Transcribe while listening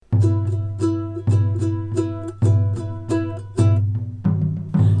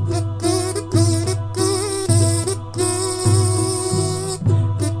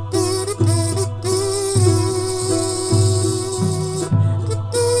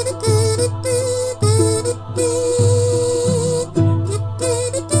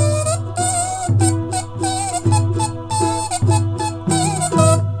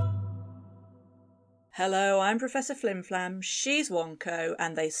Professor Flimflam, she's Wonko,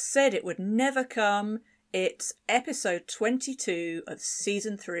 and they said it would never come. It's episode 22 of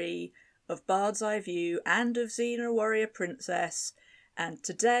season 3 of Bard's Eye View and of Xena Warrior Princess, and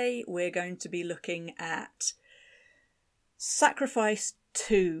today we're going to be looking at Sacrifice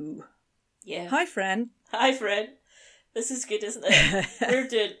 2. Yeah. Hi, friend. Hi, friend. This is good, isn't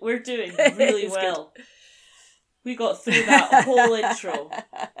it? We're doing really well. Good. We got through that whole intro.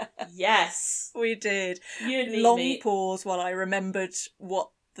 Yes. We did. You and me, Long mate. pause while I remembered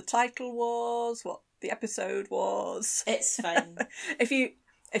what the title was, what the episode was. It's fine. If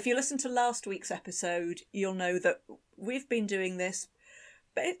you listen to last week's episode, you'll know that we've been doing this,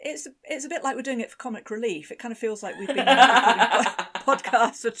 but it's a bit like we're doing it for comic relief. It kind of feels like we've been recording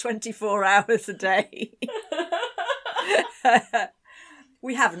podcasts for 24 hours a day.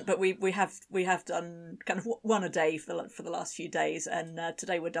 We haven't, but we have done kind of one a day for the last few days, and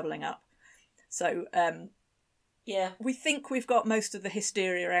today we're doubling up. So yeah, we think we've got most of the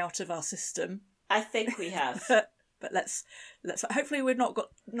hysteria out of our system. I think we have. But let's hopefully we've not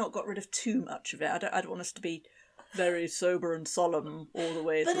got rid of too much of it. I don't want us to be very sober and solemn all the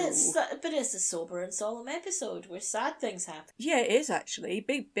way through. But it's a sober and solemn episode where sad things happen. Yeah, it is actually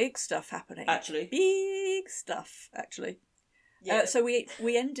big stuff happening. Big stuff actually. Yeah. So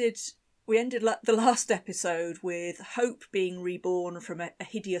we ended the last episode with Hope being reborn from a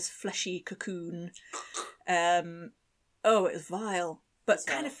hideous fleshy cocoon. It was vile, but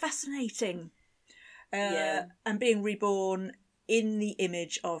kind of fascinating. And being reborn in the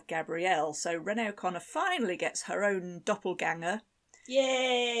image of Gabrielle. So Renee O'Connor finally gets her own doppelganger.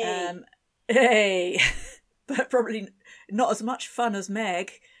 Yay! Hey, but probably not as much fun as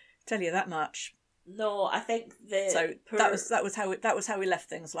Meg. Tell you that much. No, I think that was how we left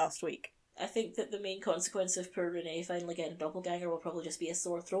things last week. I think that the main consequence of poor Renee finally getting a doppelganger will probably just be a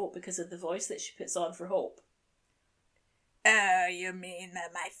sore throat because of the voice that she puts on for Hope. Oh, you mean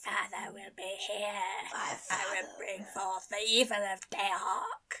that my father will be here? I will bring forth the evil of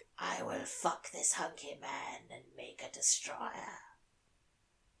Dayhawk. I will fuck this hunky man and make a destroyer.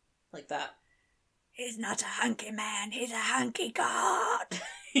 Like that. He's not a hunky man, he's a hunky god.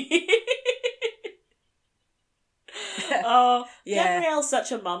 Oh, yeah. Gabrielle's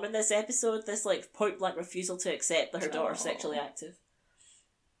such a mum in this episode, this like point blank refusal to accept that her daughter's sexually active.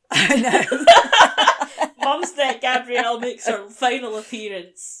 I know. Mum's Net Gabrielle makes her final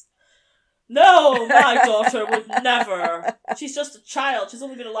appearance. No, my daughter would never. She's just a child. She's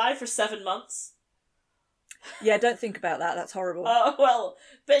only been alive for 7 months. Yeah, don't think about that. That's horrible. Oh, well,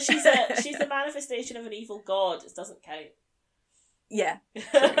 but she's the manifestation of an evil god. It doesn't count. Yeah.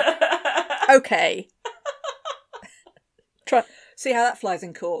 Okay. Try see how that flies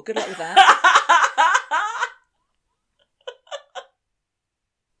in court. Good luck with that.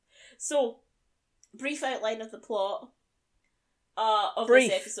 So, brief outline of the plot of brief.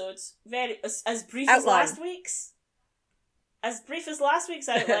 this episode. Very as brief outline. As last week's. As brief as last week's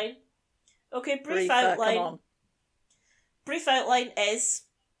outline. Okay, brief outline. Come on. Brief outline is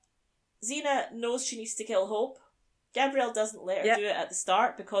Xena knows she needs to kill Hope. Gabrielle doesn't let her do it at the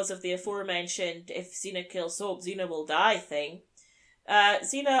start because of the aforementioned if Xena kills Hope, Xena will die thing.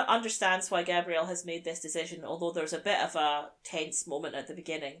 Xena understands why Gabrielle has made this decision, although there's a bit of a tense moment at the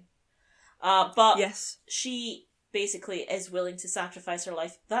beginning. But yes, she basically is willing to sacrifice her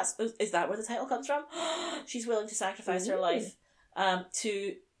life. Is that where the title comes from? She's willing to sacrifice her life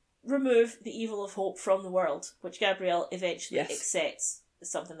to remove the evil of Hope from the world, which Gabrielle eventually accepts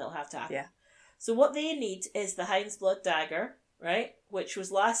is something that'll have to happen. Yeah. So what they need is the Hind's Blood Dagger, right? Which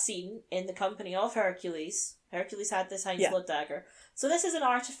was last seen in the company of Hercules. Hercules had this Hind's Blood Dagger. So this is an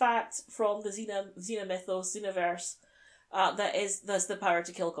artifact from the Xena mythos, Xenoverse, that's the power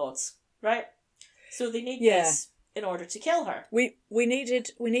to kill gods, right? So they need this in order to kill her. We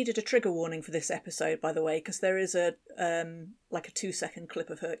needed a trigger warning for this episode, by the way, because there is a 2-second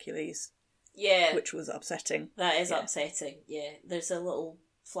clip of Hercules. Yeah. Which was upsetting. That is upsetting, yeah. There's a little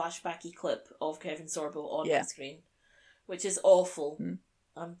flashbacky clip of Kevin Sorbo on the screen, which is awful.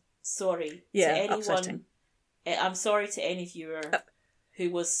 I'm sorry to anyone. Upsetting. I'm sorry to any viewer who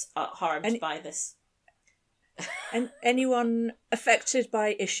was harmed by this. And anyone affected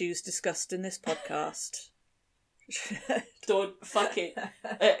by issues discussed in this podcast. Don't fuck it.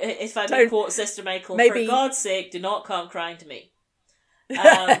 If I may quote Sister Michael, for God's sake, do not come crying to me.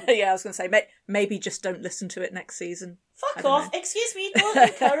 I was going to say, maybe just don't listen to it next season. Fuck off. Know. Excuse me, don't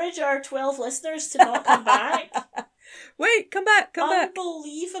encourage our 12 listeners to not come back. Wait, come back.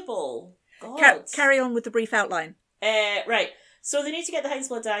 Unbelievable. God. Carry on with the brief outline. Right. So they need to get the Hind's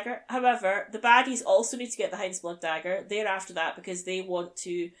Blood Dagger. However, the baddies also need to get the Hind's Blood Dagger. They're after that because they want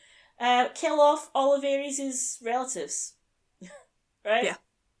to kill off all of Ares' relatives. Right? Yeah.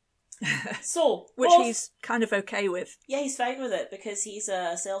 So, which he's kind of okay with. Yeah, he's fine with it because he's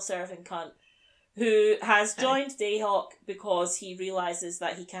a self-serving cunt who has joined Dayhawk because he realises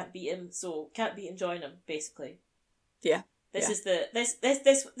that he can't beat him, so can't beat him, join him, basically. Yeah. This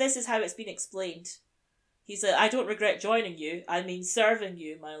is how it's been explained. He's like, I don't regret joining you, I mean serving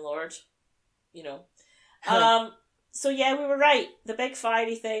you, my lord. You know. So yeah, we were right. The big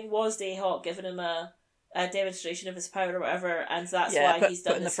fiery thing was Dayhawk giving him a demonstration of his power or whatever, and that's why he's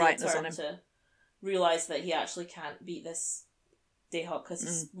done this whole turn to realise that he actually can't beat this Dayhawk because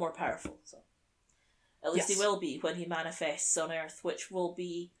he's more powerful. So at least he will be when he manifests on Earth, which will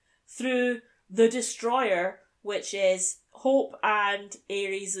be through the Destroyer, which is Hope and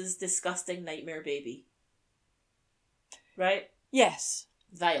Ares' disgusting nightmare baby. Right? Yes.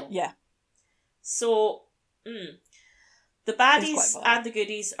 Vile. Yeah. So, the baddies and the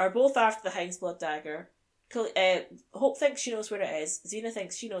goodies are both after the Hindsblood dagger. Hope thinks she knows where it is. Xena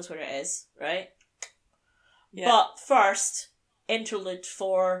thinks she knows where it is, right? Yeah. But first, interlude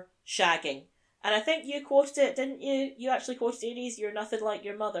for shagging. And I think you quoted it, didn't you? You actually quoted Ares, "You're nothing like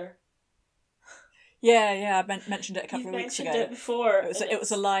your mother." Yeah, I mentioned it a couple of weeks ago. You mentioned it before. It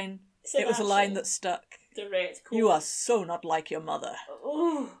was a line. It was a line that stuck. Direct quote. You are so not like your mother.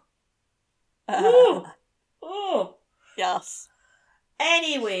 Ooh. Ooh. Yes.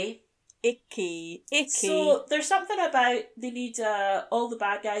 Anyway. Icky. So there's something about they need all the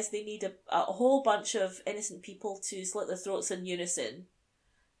bad guys. They need a whole bunch of innocent people to slit their throats in unison.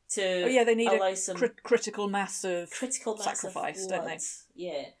 They need a critical mass of sacrifice, don't they?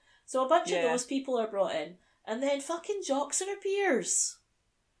 Yeah. So a bunch of those people are brought in, and then fucking Joxer appears.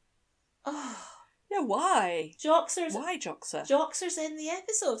 Oh. Yeah, why? Why Joxer? Joxer's in the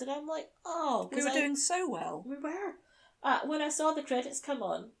episode, and I'm like, oh. We were doing so well. We were. When I saw the credits come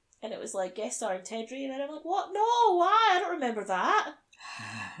on, and it was like guest starring Tedry, and I'm like, what? No, why? I don't remember that.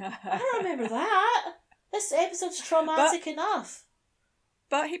 I don't remember that. This episode's traumatic enough.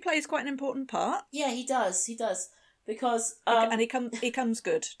 But he plays quite an important part. Yeah, he does. Because... and he comes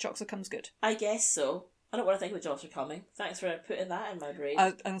good. Joxer comes good. I guess so. I don't want to think about Joxer coming. Thanks for putting that in my brain.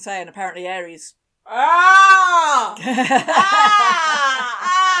 I'm saying, apparently Ares... comes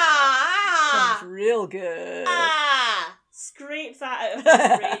real good. Scrape that out of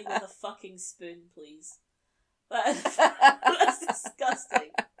my brain with a fucking spoon, please. That's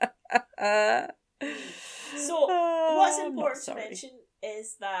disgusting. So, what's important to mention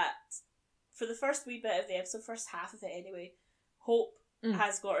is that for the first wee bit of the episode, first half of it anyway, Hope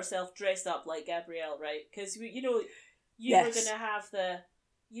has got herself dressed up like Gabrielle, right? Because, you were going to have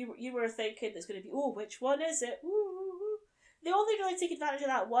you were thinking there's going to be, which one is it? Ooh. They only really take advantage of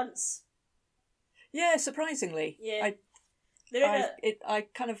that once. Yeah, surprisingly. Yeah. I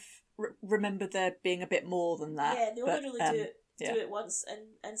kind of remember there being a bit more than that. Yeah, they only really do it once,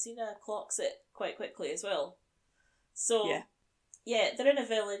 and Xena clocks it quite quickly as well. So, yeah, they're in a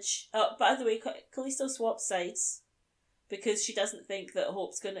village. By the way, Callisto swaps sides because she doesn't think that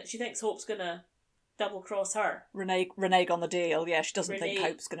she thinks Hope's gonna double cross her. Renee on the deal. Yeah, she doesn't think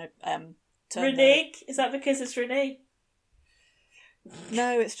Hope's gonna turn. Renee? Is that because it's Renee?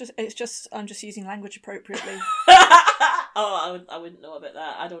 No, it's just I'm just using language appropriately. I wouldn't know about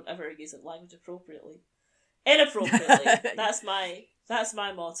that. I don't ever use language appropriately. Inappropriately. That's my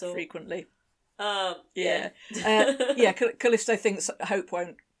motto. Frequently. Yeah. Callisto thinks Hope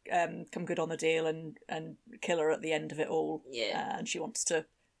won't come good on the deal and kill her at the end of it all. Yeah. And she wants to,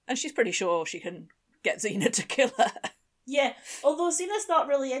 and she's pretty sure she can get Xena to kill her. Yeah, although Xena's not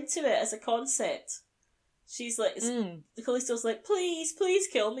really into it as a concept. She's like, Callisto's like, please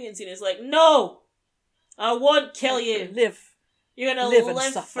kill me, and Xena's like, no, I won't kill you. You're gonna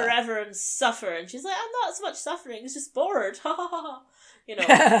live forever and suffer. And she's like, I'm not so much suffering, it's just bored. You know,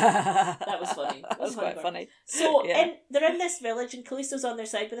 that was funny. That was quite funny. So they're in this village, and Callisto's on their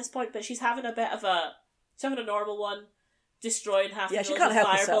side by this point, but she's having a normal one, destroying half the village with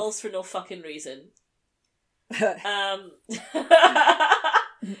fireballs for no fucking reason.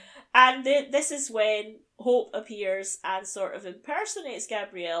 And this is when Hope appears and sort of impersonates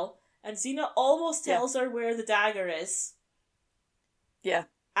Gabrielle, and Xena almost tells her where the dagger is. Yeah.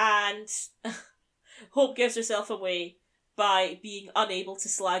 And Hope gives herself away by being unable to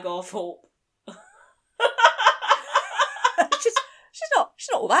slag off Hope. She's not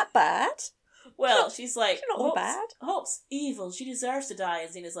all that bad. Well, she's like, she's not all bad. Hope's evil. She deserves to die.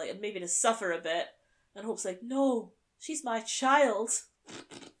 And Xena's like, maybe to suffer a bit. And Hope's like, no, she's my child.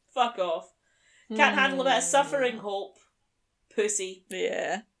 Fuck off. Can't handle a bit of suffering, Hope. Pussy.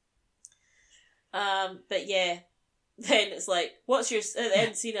 Yeah. But yeah. then it's like, what's your...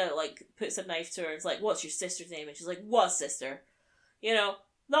 And Xena, like, puts a knife to her and it's like, what's your sister's name? And she's like, what sister? You know,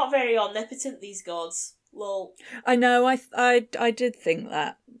 not very omnipotent, these gods. Lol. I know, I did think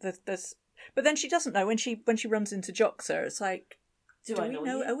that. There's... But then she doesn't know when she runs into Joxer. It's like, do we know?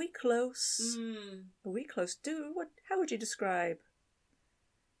 You? Are we close? Are we close? How would you describe?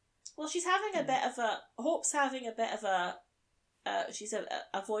 Well, she's having a bit of a... Hope's having a bit of a... she's a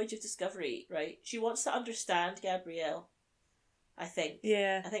voyage of discovery, right? She wants to understand Gabrielle, I think.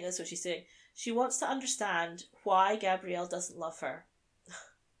 Yeah. I think that's what she's doing. She wants to understand why Gabrielle doesn't love her.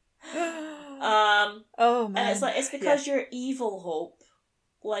 Oh, man. And it's like, it's because you're evil, Hope.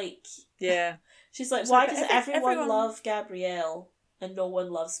 Like... Yeah. She's like, It's why like does everyone love Gabrielle and no one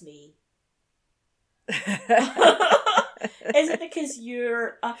loves me? Is it because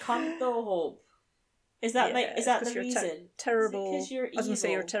you're a cunt though, Hope? Is that is that the reason? Terrible. Because you're evil. I was going to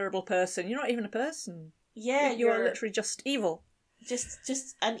say you're a terrible person. You're not even a person. Yeah, you are literally just evil. Just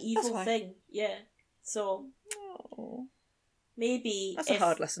an evil thing. Yeah. So maybe that's a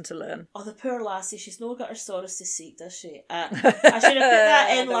hard lesson to learn. Oh, the poor lassie. She's not got her sorrows to seek, does she? I should have put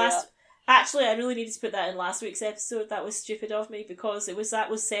that in last. Actually, I really needed to put that in last week's episode. That was stupid of me because that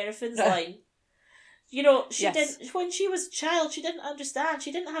was Seraphine's line. You know, she didn't... When she was a child, she didn't understand.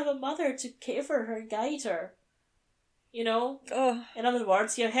 She didn't have a mother to care for her and guide her. You know? Oh. In other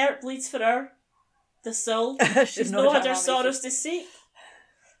words, your heart bleeds for her. The soul. She's not had her sorrows to seek.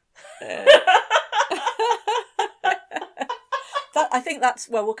 I think that's...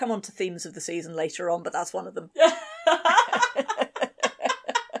 Well, we'll come on to themes of the season later on, but that's one of them.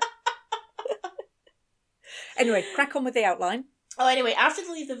 Anyway, crack on with the outline. Oh, anyway, after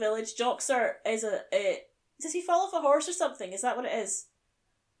they leave the village, Joxer is does he fall off a horse or something? Is that what it is?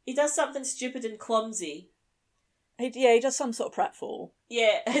 He does something stupid and clumsy. He does some sort of pratfall.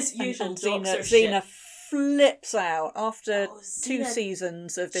 Yeah, his usual and Joxer shit. Xena flips out after 2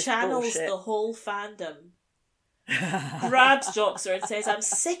 seasons of this channels bullshit. The whole fandom. Grabs Joxer and says, I'm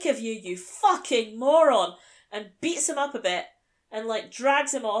sick of you, you fucking moron! And beats him up a bit. And, like,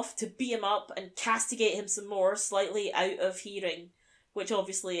 drags him off to beat him up and castigate him some more, slightly out of hearing. Which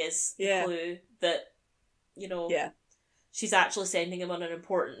obviously is the clue that, you know, she's actually sending him on an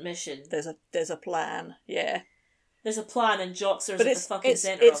important mission. There's a plan, yeah. There's a plan and Joxer's at the fucking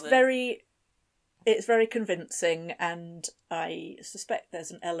centre of it. It's very convincing, and I suspect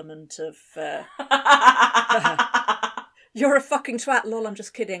there's an element of... You're a fucking twat, lol, I'm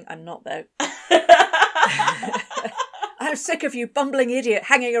just kidding. I'm not, though. I'm sick of you, bumbling idiot,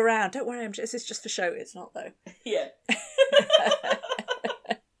 hanging around. Don't worry, this is just for show. It's not, though. Yeah.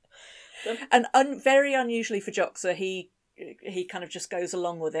 And very unusually for Joxer, he kind of just goes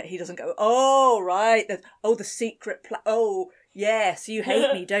along with it. He doesn't go, oh, right. The secret plan. Oh, yes, you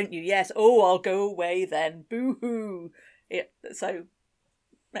hate me, don't you? Yes. Oh, I'll go away then. Boo-hoo. Yeah, so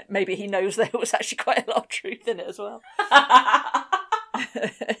maybe he knows there was actually quite a lot of truth in it as well.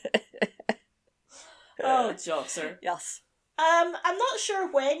 Oh, Joxer. Yes. I'm not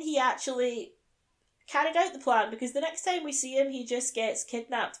sure when he actually carried out the plan, because the next time we see him, he just gets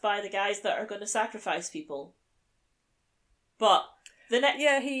kidnapped by the guys that are going to sacrifice people. But the next...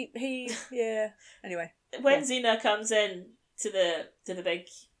 Yeah, Anyway. When Xena comes in to the big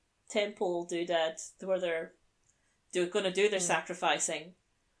temple doodad, where they're going to do their sacrificing,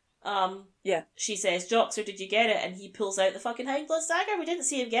 she says, Joxer, did you get it? And he pulls out the fucking Hindblood dagger. We didn't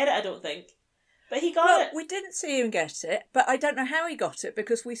see him get it, I don't think. But he got it. We didn't see him get it, but I don't know how he got it,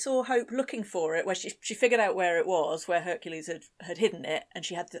 because we saw Hope looking for it, where she figured out where it was, where Hercules had hidden it, and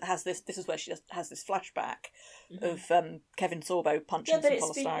she has this is where she has this flashback of Kevin Sorbo punching some polystyrene. Yeah, but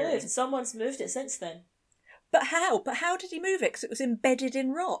it's been moved. Someone's moved it since then. But how? But how did he move it? Because it was embedded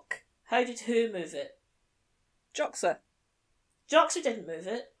in rock. How did who move it? Joxer. Joxer didn't move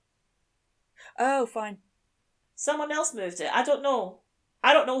it. Oh, fine. Someone else moved it. I don't know.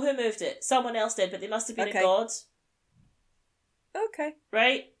 I don't know who moved it. Someone else did, but they must have been a god. Okay.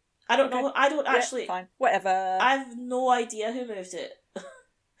 Right? I don't know. I don't actually... Fine. Whatever. I have no idea who moved it.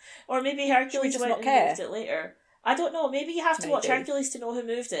 Or maybe Hercules went and moved it later. I don't know. Maybe you have to watch Hercules to know who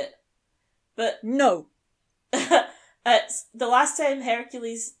moved it. But... No. It's the last time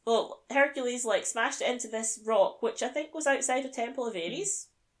Hercules like smashed it into this rock, which I think was outside a temple of Ares.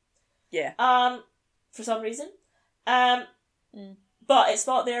 Yeah. For some reason. But it's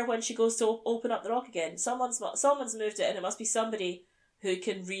not there when she goes to open up the rock again. Someone's moved it, and it must be somebody who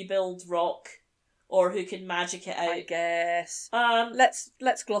can rebuild rock, or who can magic it out. I guess.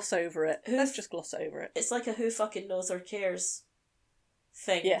 Let's gloss over it. Let's just gloss over it. It's like a who fucking knows or cares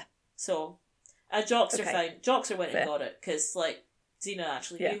thing. Yeah. So, Joxer went and got it, because, like, Xena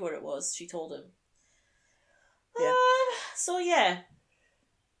actually knew where it was. She told him. Yeah. So yeah.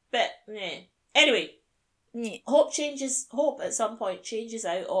 But, yeah. Anyway, Yeah. Hope at some point changes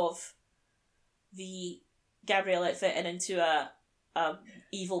out of the Gabrielle outfit and into a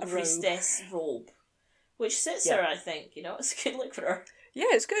evil priestess robe. Which suits her, I think. It's a good look for her. Yeah,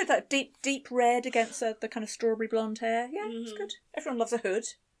 it's good. That deep red against the kind of strawberry blonde hair. Yeah, it's good. Everyone loves a hood.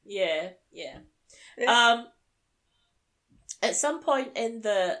 Yeah. At some point in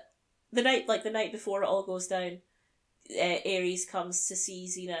the night before it all goes down, Ares comes to see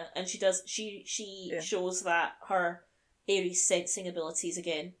Xena, and she shows that her Ares sensing abilities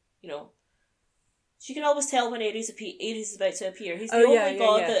again. She can always tell when Ares is about to appear. He's the only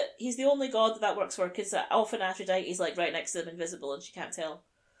god he's the only god that works for, because often Aphrodite's like right next to them, invisible, and she can't tell.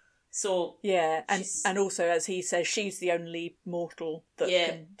 So yeah, and also, as he says, she's the only mortal that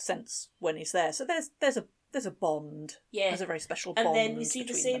can sense when he's there. So there's a bond. Yeah, there's a very special bond. And then we see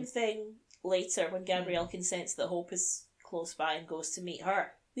the same thing later when Gabrielle can sense that Hope is close by and goes to meet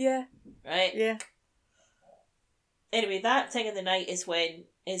her. Yeah. Right? Yeah. Anyway, that thing in the night is when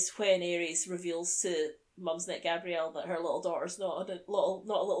Ares reveals to Mumsnet Gabrielle that her little daughter's not a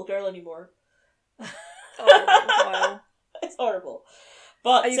little girl anymore. Oh, wow. It's horrible.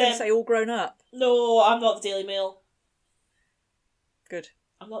 But are you going to say all grown up? No, I'm not the Daily Mail. Good.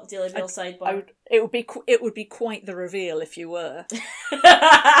 I'm not the Daily Mail sidebar. It would be quite the reveal if you were.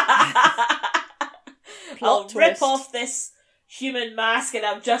 I'll rip off this human mask and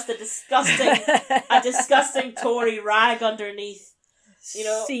I'm just a disgusting Tory rag underneath.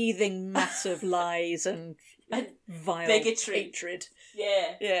 Seething massive lies and vile bigotry. Hatred.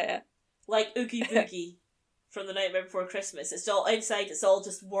 Yeah. Yeah. Like Oogie Boogie from The Nightmare Before Christmas. It's all inside, it's all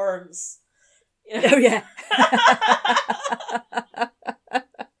just worms. Oh yeah.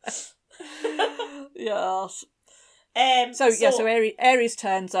 Yes. So Ares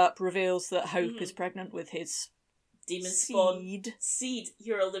turns up, reveals that Hope is pregnant with his demon spawn seed.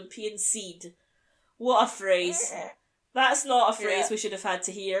 Your Olympian seed. What a phrase. That's not a phrase we should have had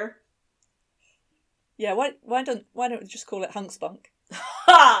to hear. Yeah, why don't we just call it hunk spunk?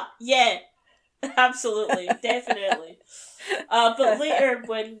 Ha! Yeah. Absolutely. Definitely. But later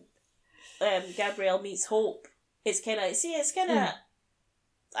when Gabrielle meets Hope, it's kinda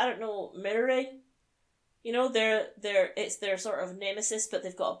I don't know, mirroring. It's their sort of nemesis, but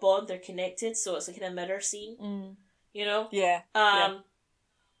they've got a bond, they're connected, so it's a kind of mirror scene. Yeah.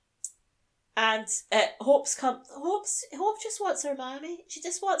 And Hope just wants her mammy. She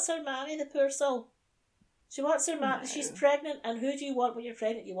just wants her mammy, the poor soul. She wants her mammy. No. She's pregnant, and who do you want when you're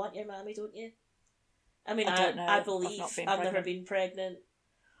pregnant? You want your mammy, don't you? I mean, I believe I've never been pregnant.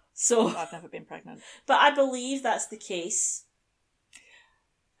 So I've never been pregnant. But I believe that's the case.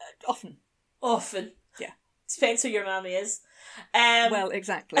 Often. Yeah. Depends who your mammy is. Well,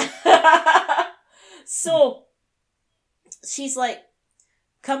 exactly. So she's like,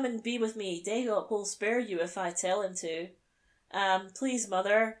 come and be with me. Dagon will spare you if I tell him to. Please,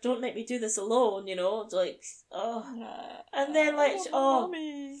 mother, don't make me do this alone, like, and then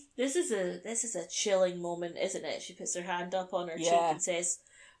mommy. This is a chilling moment, isn't it? She puts her hand up on her cheek and says,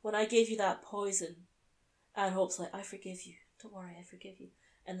 when I gave you that poison, and Hope's like, I forgive you, don't worry, I forgive you,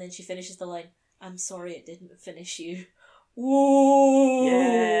 and then she finishes the line, I'm sorry it didn't finish you. Ooh.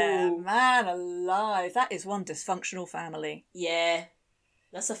 Yeah, man alive, that is one dysfunctional family. Yeah,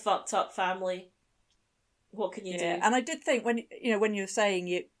 that's a fucked up family. What can you do? And I did think when you're saying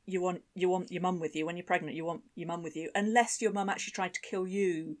you want your mum with you when you're pregnant, you want your mum with you, unless your mum actually tried to kill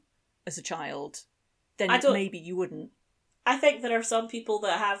you as a child, then maybe you wouldn't. I think there are some people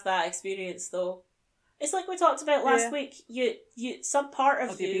that have that experience though. It's like we talked about last week. You some part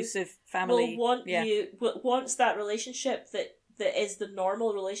of the you abusive family will wants that relationship that is the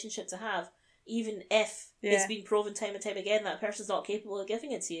normal relationship to have, even if it's been proven time and time again that person's not capable of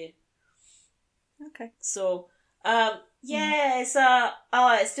giving it to you. Okay. So, it's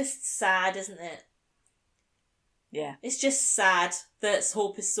just sad, isn't it? Yeah. It's just sad that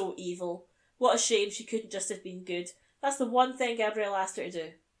Hope is so evil. What a shame she couldn't just have been good. That's the one thing Gabrielle asked her to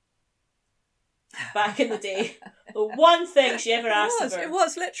do. Back in the day. The one thing she ever asked of her. It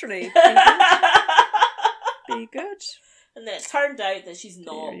was, literally. Be good. And then it turned out that she's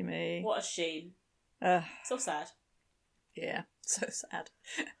not. Deary me. What a shame. So sad. Yeah, so sad.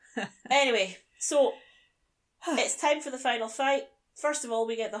 Anyway, so it's time for the final fight. First of all,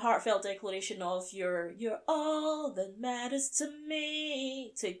 we get the heartfelt declaration of "You're all that matters to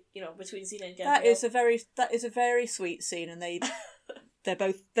me." Between Xena and Gabrielle. That is a very sweet scene, and they're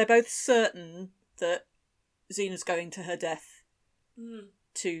both certain that Xena's going to her death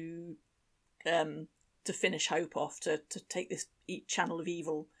to finish Hope off, to take this channel of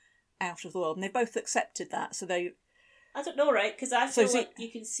evil out of the world, and they both accepted that. So they. I don't know, right? Because I feel like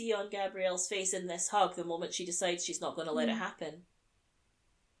you can see on Gabrielle's face in this hug the moment she decides she's not going to let it happen.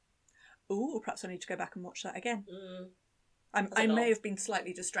 Ooh, perhaps I need to go back and watch that again. I may have been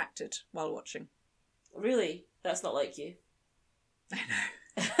slightly distracted while watching. Really? That's not like you. I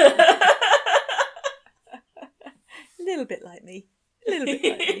know. A little bit like me. A little bit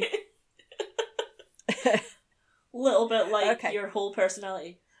like me. Little bit like your whole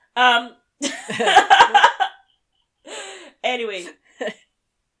personality. Anyway.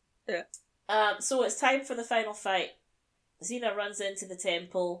 Yeah. So it's time for the final fight. Xena runs into the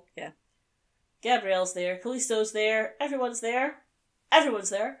temple. Yeah. Gabrielle's there. Callisto's there. Everyone's there. Everyone's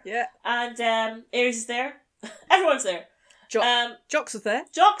there. Yeah. And Ares is there. Everyone's there. Jox is there.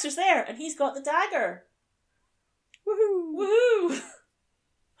 Jox is there, and he's got the dagger. Woohoo! Woohoo!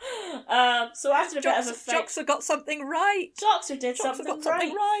 So after a bit of a fight, Joxer got something right. Joxer did something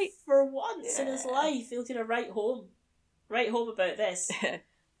right for once in his life. He'll get a write home about this.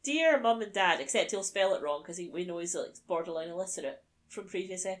 Dear Mum and Dad, except he'll spell it wrong because we know he's like borderline illiterate from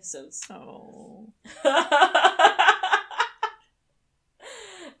previous episodes. Oh.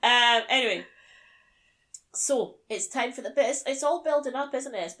 Anyway, so it's time for the bit. It's all building up,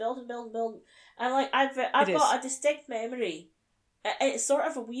 isn't it? It's building, and like I've got a distinct memory. It's sort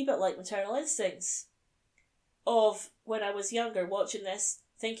of a wee bit like Maternal Instincts, of when I was younger watching this,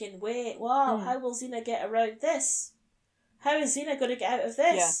 thinking, "Wait, wow, how will Xena get around this? How is Xena going to get out of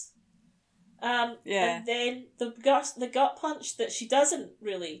this?" And then the gut punch that she doesn't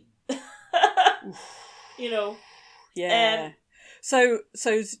really, you know. Yeah. So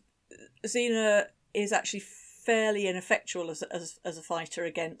Xena is actually fairly ineffectual as a fighter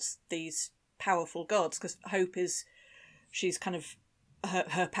against these powerful gods, because Hope she's kind of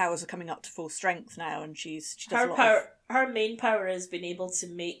her powers are coming up to full strength now, and she does her main power is being able to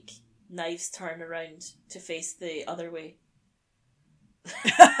make knives turn around to face the other way.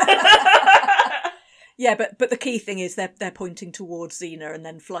 Yeah, but the key thing is they're pointing towards Xena and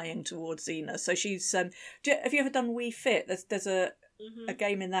then flying towards Xena. So she's have you ever done Wii Fit? There's a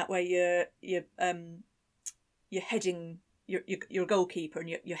game in that where you're heading, you're a goalkeeper and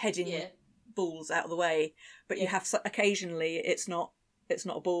you're heading balls out of the way, but you have occasionally it's not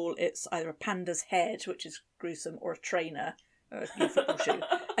a ball, it's either a panda's head, which is gruesome, or a trainer, or a football shoe,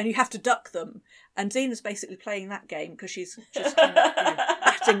 and you have to duck them. And Xena's basically playing that game because she's just kind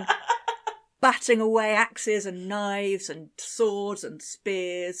of, batting away axes and knives and swords and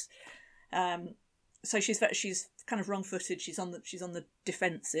spears. So she's kind of wrong-footed. She's on the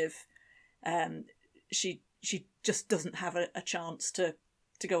defensive. She just doesn't have a chance to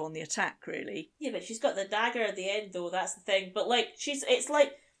go on the attack, really. Yeah, but she's got the dagger at the end, though. That's the thing. But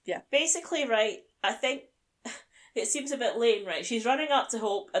basically, right. I think it seems a bit lame, right? She's running up to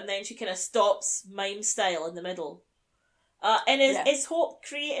Hope, and then she kind of stops mime style in the middle. And is Hope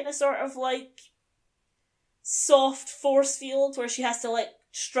creating a sort of like soft force field where she has to like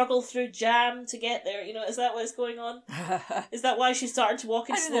struggle through jam to get there? You know, is that what's going on? Is that why she's starting to walk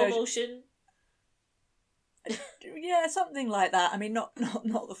in slow motion? Yeah, something like that. I mean, not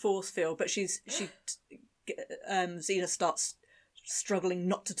the force field, but Xena starts struggling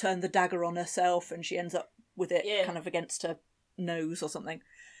not to turn the dagger on herself, and she ends up with it kind of against her nose or something.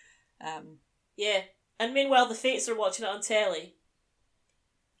 Yeah. And meanwhile, the Fates are watching it on telly.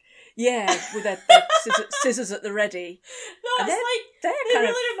 Yeah, with their scissors at the ready. No, they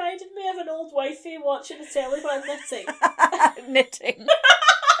really reminded me of an old wifey watching the telly while knitting. Knitting.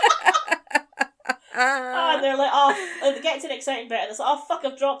 And they're like, they get to an exciting bit, and it's like, oh fuck,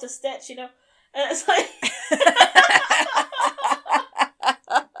 I've dropped a stitch, you know? And it's like...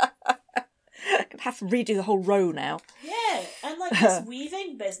 I'm going to have to redo the whole row now. Yeah, and like this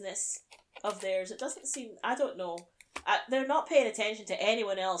weaving business of theirs, it doesn't seem, I don't know, they're not paying attention to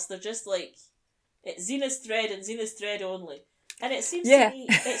anyone else. They're just like, it's Xena's thread and Xena's thread only, and it seems to me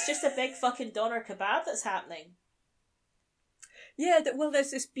it's just a big fucking doner kebab that's happening. Well,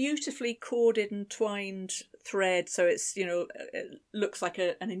 there's this beautifully corded and twined thread, so it's, you know, it looks like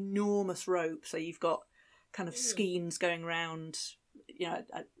an enormous rope. So you've got kind of skeins going around, you know,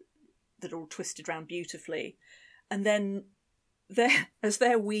 that are all twisted round beautifully, and then as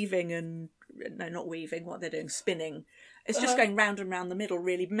they're weaving and not weaving, what they're doing, spinning, it's just going round and round the middle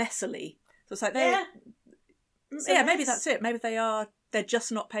really messily. So it's like maybe that's it. Maybe they're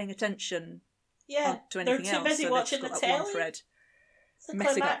just not paying attention to anything else. They're too busy watching the telly. One thread. It's the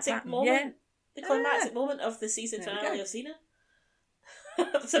climactic moment. The climactic moment of the season finale of Xena.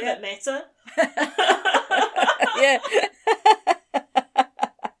 It's a bit meta. Yeah.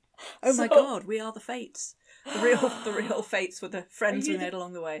 Oh my god, we are the Fates. The real fates were the friends we made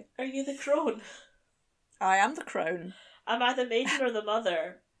along the way. Are you the crone? I am the crone. Am I the maiden or the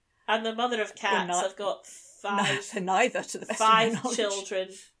mother? I'm the mother of cats. I've got 5... No, neither, to the best of my knowledge. 5 children.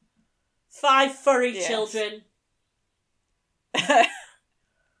 5 furry children.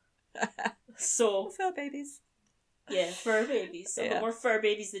 So... Fur babies. Yeah, fur babies. I've got more fur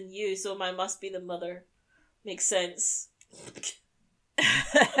babies than you, so I must be the mother. Makes sense.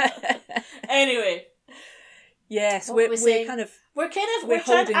 Anyway. Yes, we're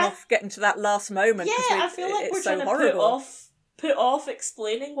holding off getting to that last moment. Yeah, I feel like we're trying to put off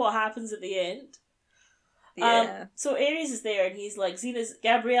explaining what happens at the end. Yeah. So Ares is there and he's like,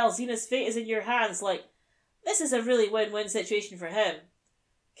 Gabrielle, Xena's fate is in your hands. Like, this is a really win-win situation for him.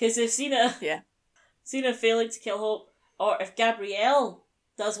 Because if Xena failing to kill Hope, or if Gabrielle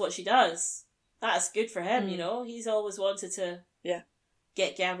does what she does, that's good for him, you know? He's always wanted to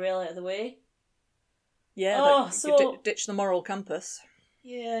get Gabrielle out of the way. Yeah, ditch the moral compass.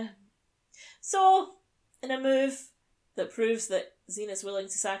 Yeah. So, in a move that proves that Xena's willing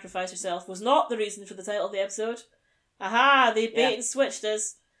to sacrifice herself was not the reason for the title of the episode. Aha! They bait and switched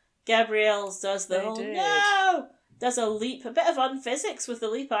us. Gabrielle's does does a leap, a bit of unphysics with the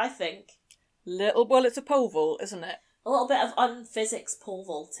leap, I think. It's a pole vault, isn't it? A little bit of unphysics pole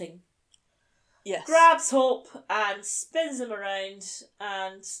vaulting. Yes. Grabs Hope and spins him around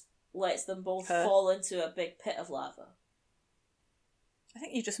and lets them both fall into a big pit of lava. I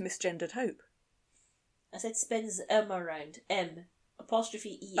think you just misgendered Hope. I said spins him around. M.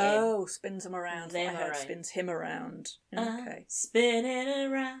 Apostrophe E-M. Oh, spins him around. Them I heard around. spins him around. Okay.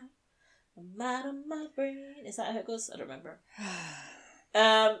 Spinning around. I'm out of my brain. Is that how it goes? I don't remember.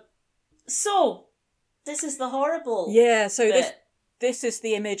 So, this is the horrible this is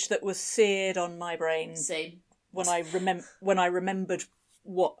the image that was seared on my brain. Same. When I remembered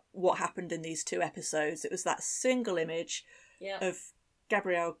what happened in these 2 episodes. It was that single image of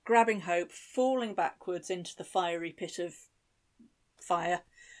Gabrielle grabbing Hope, falling backwards into the fiery pit of fire.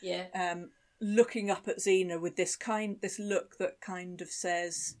 Yeah. Looking up at Xena with this look that kind of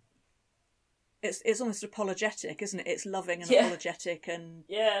says, it's almost apologetic, isn't it? It's loving and apologetic and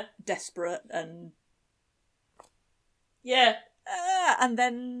desperate and and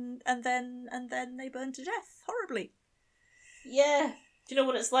then they burn to death horribly. Yeah. Do you know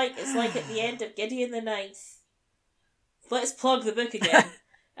what it's like? It's like at the end of Gideon the Ninth. Let's plug the book again.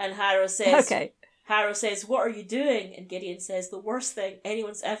 And Harrow says, "What are you doing?" And Gideon says, "The worst thing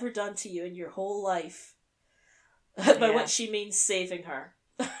anyone's ever done to you in your whole life." By which she means saving her.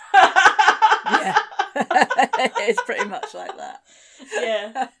 Yeah. It's pretty much like that.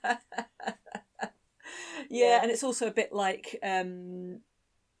 Yeah. And it's also a bit like T2.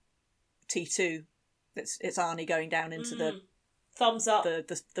 It's Arnie going down into the thumbs up,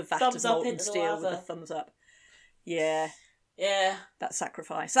 the vat of molten steel with a thumbs up. Yeah. Yeah. That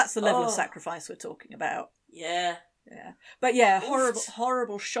sacrifice. That's the level of sacrifice we're talking about. Yeah. Yeah. But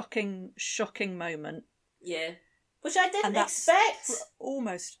horrible, shocking moment. Yeah. Which I didn't expect.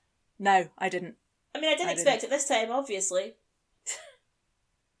 Almost. No, I didn't. I mean, I didn't expect it this time, obviously.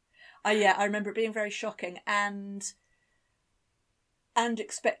 I remember it being very shocking and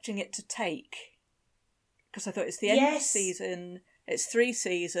expecting it to take. Because I thought it's the end of the season, it's 3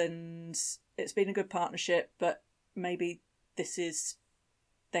 seasons, it's been a good partnership, but maybe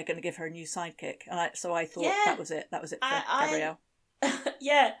they're going to give her a new sidekick. And so I thought that was it for Gabrielle.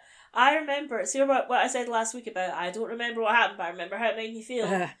 Yeah, I remember. See what I said last week about I don't remember what happened, but I remember how it made me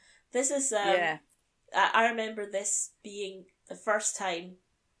feel. This is, I remember this being the first time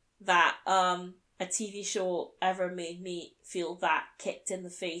that a TV show ever made me feel that kicked in the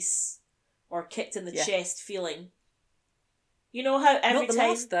face or kicked in the chest feeling. You know how every time... Not the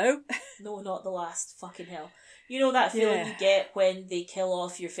last, though. No, not the last. Fucking hell. You know that feeling you get when they kill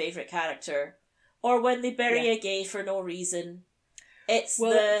off your favourite character? Or when they bury a gay for no reason? I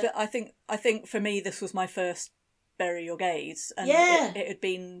think for me this was my first bury your gays. And it had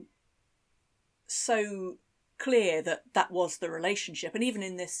been so clear that was the relationship. And even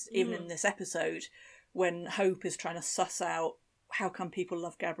in this episode, when Hope is trying to suss out how come people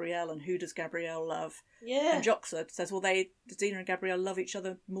love Gabrielle and who does Gabrielle love? Yeah. And Joxer says, well, Xena and Gabrielle love each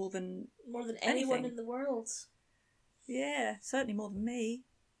other more than anyone in the world. Yeah, certainly more than me.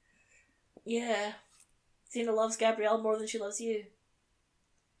 Yeah. Xena loves Gabrielle more than she loves you.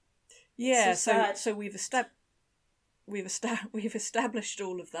 Yeah, so we've established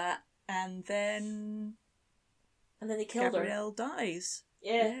all of that, and then they killed Gabrielle dies.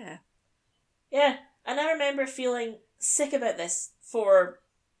 Yeah. Yeah, and I remember feeling sick about this for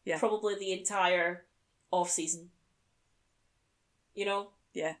probably the entire off season. You know?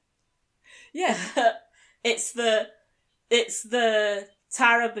 Yeah. Yeah. It's the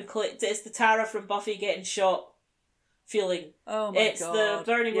Tara it's the Tara from Buffy getting shot feeling. Oh my it's god. The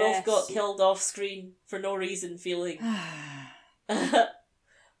Burning Wolf Yes. got killed off screen for no reason feeling.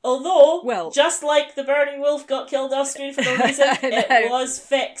 Although, Well, just like the Burning Wolf got killed off screen for no reason, it was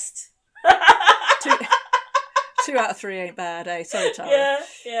fixed. 2 out of 3 ain't bad, eh? Sorry, Tara.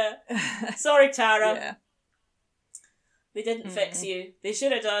 Yeah. Sorry, Tara. Yeah. They didn't fix you. They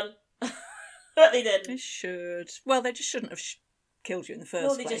should have done. But they didn't. They should. Well, they just shouldn't have killed you in the first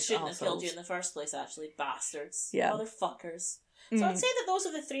place. No, they just shouldn't have killed you in the first place, actually. Bastards. Yeah. Motherfuckers. So I'd say that those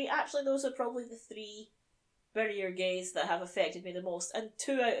are the three. Actually, those are probably the three Bury Your Gays that have affected me the most. And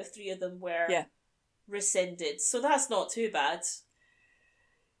 2 out of 3 of them were rescinded. So that's not too bad.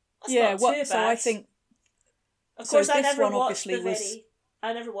 That's not too bad. So I think... Of course, so I never one watched obviously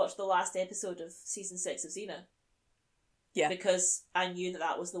I never watched the last episode of season 6 of Xena. Yeah. Because I knew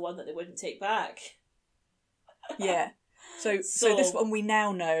that was the one that they wouldn't take back. Yeah. So this one we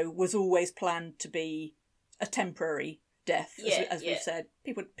now know was always planned to be a temporary death, as we've said.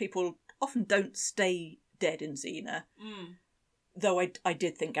 People often don't stay dead in Xena. Though I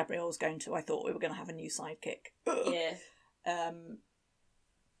did think Gabrielle was going to. I thought we were going to have a new sidekick. Yeah.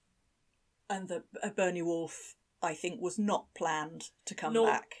 And the Bernie Wolf, I think, was not planned to come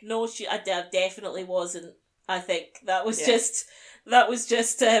back. No, I definitely wasn't. I think that was just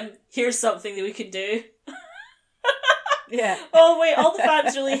here's something that we can do. Yeah. Oh wait, all the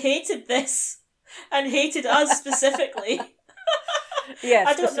fans really hated this and hated us specifically. Yeah,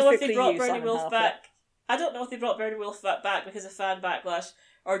 I don't know if they specifically brought you, Bernie Simon Wolf Harper. back. I don't know if they brought Bernie Wolf back because of fan backlash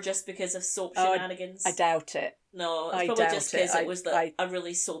or just because of soap shenanigans. I doubt it. No, it's probably just because it was a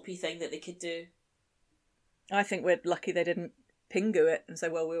really soapy thing that they could do. I think we're lucky they didn't Pingu it and say,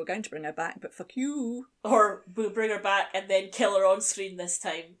 well, we were going to bring her back, but fuck you. Or we'll bring her back and then kill her on screen this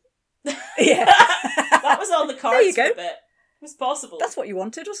time. Yeah. That was on the cards for a bit. It was possible. That's what you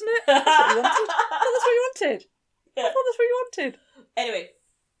wanted, wasn't it? That's what you wanted. That's what you wanted. Yeah. I thought that's what you wanted. Anyway,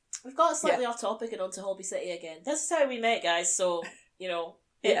 we've got slightly off topic and onto Holby City again. This is how we met, guys, so,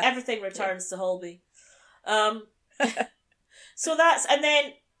 everything returns to Holby. So that's, and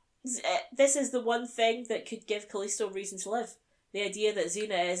then this is the one thing that could give Callisto reason to live. The idea that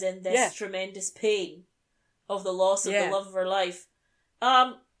Xena is in this tremendous pain of the loss of the love of her life.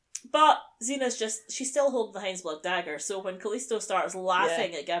 But Xena's she's still holding the Heinz-Blood dagger, so when Callisto starts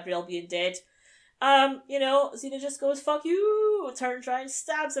laughing at Gabrielle being dead, Xena just goes, fuck you, turns around,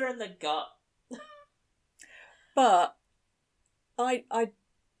 stabs her in the gut. But I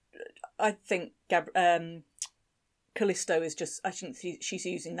think Callisto is just, I think she's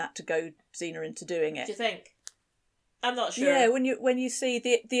using that to goad Xena into doing it. Do you think? I'm not sure. Yeah, when you see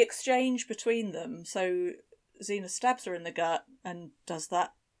the exchange between them, so Xena stabs her in the gut and does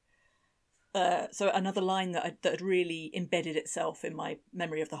that. So another line that had really embedded itself in my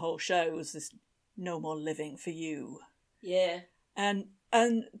memory of the whole show was this "No more living for you." Yeah. And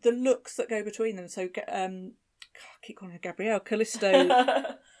the looks that go between them. So I keep calling her Gabrielle.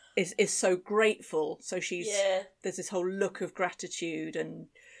 Callisto is so grateful. So there's this whole look of gratitude and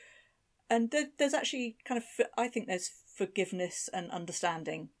there's actually kind of, I think there's forgiveness and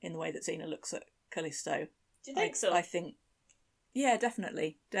understanding in the way that Xena looks at Callisto. Do you think so? I think, yeah,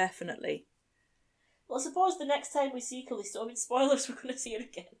 definitely. Well, I suppose the next time we see Callisto, spoilers, we're going to see her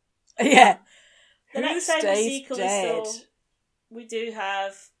again. Yeah. The next time we see Callisto, we do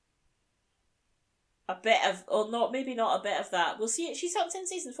have a bit of, maybe not a bit of that. We'll see it. She's out in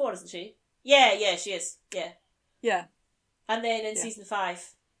season 4, isn't she? Yeah, she is. Yeah. Yeah. And then in season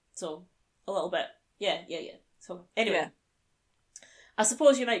 5, so a little bit. Yeah. So anyway, I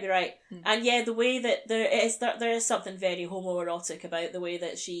suppose you might be right. And the way that there is something very homoerotic about the way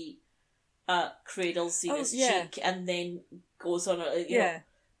that she cradles Xena's cheek and then goes on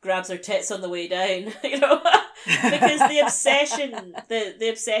grabs her tits on the way down, because the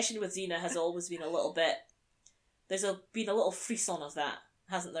obsession with Xena has always been a little bit. There's been a little frisson of that,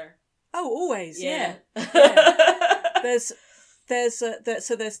 hasn't there? Oh, always, yeah. There's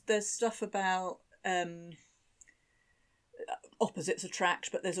stuff about opposites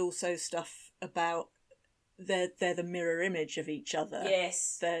attract, but there's also stuff about they're the mirror image of each other.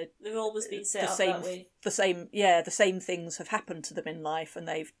 Yes, they've always been set up that way. The same things have happened to them in life, and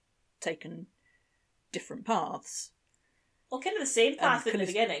they've taken different paths. Well, kind of the same path in the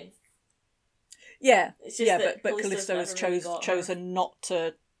beginning. Yeah, it's just but Callisto has chosen not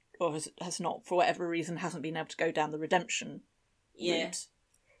to, or has not, for whatever reason, hasn't been able to go down the redemption route.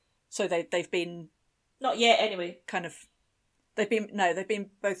 So they've been not yet anyway. Kind of. They've been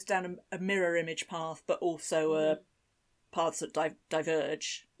both down a mirror image path, but also paths that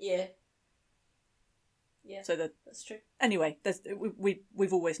diverge. Yeah. Yeah. So that's true. Anyway,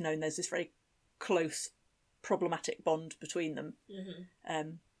 we've always known there's this very close, problematic bond between them. Mm-hmm.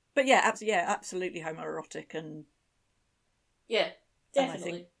 But yeah, absolutely homoerotic and. Yeah,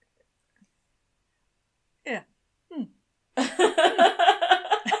 definitely. Yeah.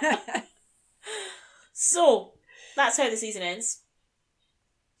 So that's how the season ends.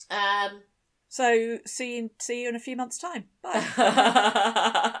 So see you in a few months' time. Bye.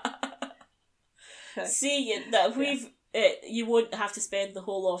 See you. That you won't have to spend the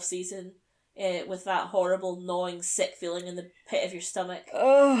whole off season with that horrible gnawing sick feeling in the pit of your stomach,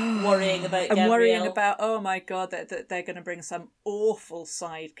 worrying about Gabrielle. Worrying about, oh my god, that they're going to bring some awful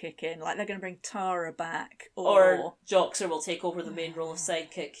sidekick in, like they're going to bring Tara back, or Joxer will take over the main role of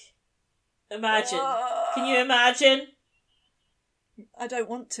sidekick. Imagine. Can you imagine? I don't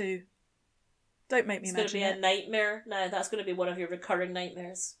want to. Don't make me imagine. It's going to be a nightmare. No, that's going to be one of your recurring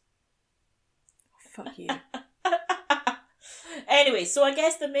nightmares. Fuck you. Anyway, so I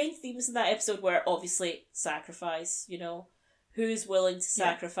guess the main themes in that episode were obviously sacrifice, who's willing to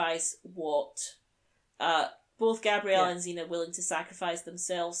sacrifice what. Both Gabrielle and Xena willing to sacrifice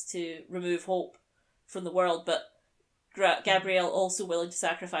themselves to remove Hope from the world, but Gabrielle also willing to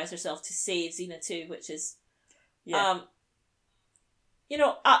sacrifice herself to save Xena too, which is... it's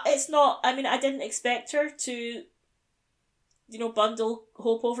not... I mean, I didn't expect her to, bundle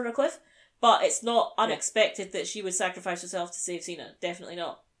Hope over a cliff, but it's not unexpected that she would sacrifice herself to save Xena. Definitely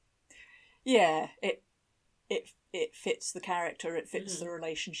not. Yeah, it fits the character, it fits the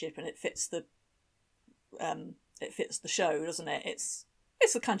relationship, and it fits the show, doesn't it? It's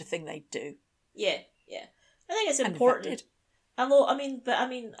the kind of thing they do. Yeah. I think it's important. Although,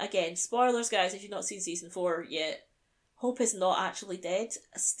 again, spoilers, guys, if you've not seen season 4 yet, Hope is not actually dead.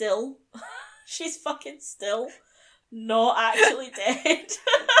 Still. She's fucking still not actually dead.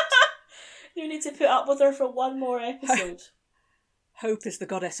 You need to put up with her for one more episode. Hope is the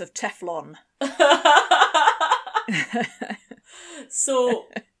goddess of Teflon. So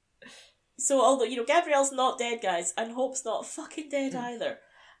although, Gabrielle's not dead, guys, and Hope's not fucking dead either.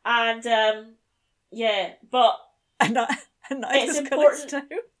 And, but... And neither's Callisto.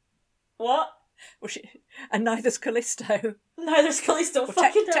 What? And neither's Callisto. Neither's Callisto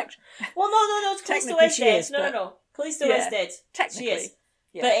fucking dead. Well, no, Callisto is dead. No. Callisto is dead. Technically. She is.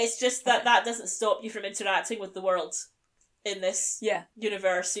 Yeah. But it's just that doesn't stop you from interacting with the world in this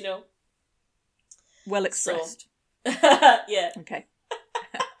universe, Well expressed. So, yeah. Okay.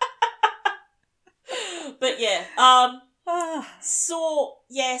 But so,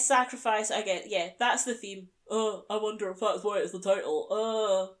 sacrifice, I get, that's the theme. I wonder if that's why it's the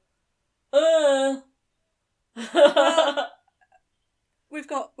title. We've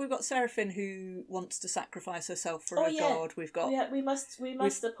got Seraphine who wants to sacrifice herself for a god. We've got we must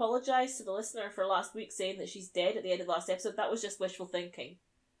apologise to the listener for last week saying that she's dead at the end of the last episode. That was just wishful thinking.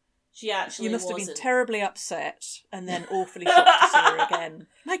 She actually You must wasn't. have been terribly upset and then awfully shocked to see her again.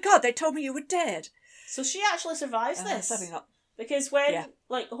 My god, they told me you were dead. So she actually survives this. Certainly not. Because when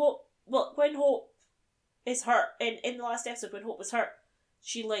when Hope is hurt in the last episode, when Hope was hurt,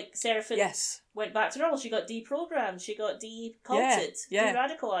 she Seraphine went back to normal. She got deprogrammed. She got deculted,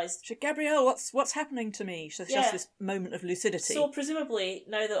 de-radicalised. She said, Gabrielle, what's happening to me? So just this moment of lucidity. So presumably,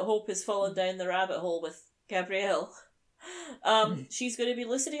 now that Hope has fallen down the rabbit hole with Gabrielle, she's going to be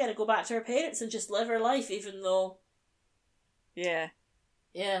lucid again and go back to her parents and just live her life, even though... Yeah.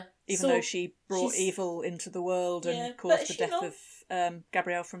 Yeah. Even though she brought evil into the world and caused the death of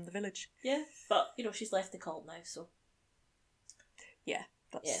Gabrielle from the village. Yeah, but, she's left the cult now, so... Yeah,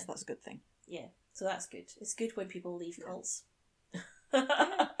 that's a good thing. Yeah, so that's good. It's good when people leave cults.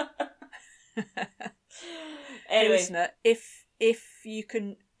 Anyway, listener, if you're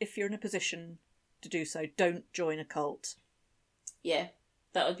in a position to do so, don't join a cult. Yeah,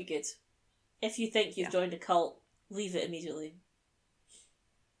 that would be good. If you think you've joined a cult, leave it immediately.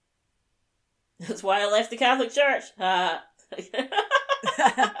 That's why I left the Catholic Church.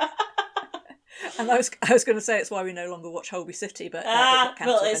 And I was going to say it's why we no longer watch Holby City, but it got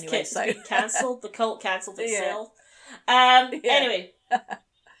cancelled anyway. It's been cancelled. The cult cancelled itself. Anyway,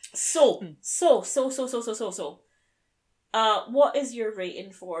 so. What is your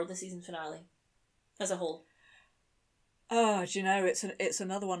rating for the season finale as a whole? Oh, do you know, it's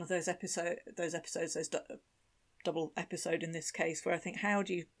another one of those episodes, double episode in this case, where I think how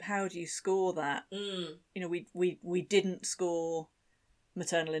do you score that? We didn't score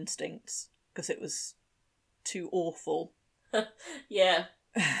Maternal Instincts because it was too awful. Yeah.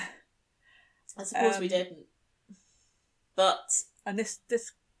 I suppose we didn't. But and this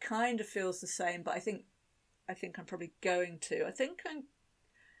kind of feels the same, but I think I'm probably going to. I think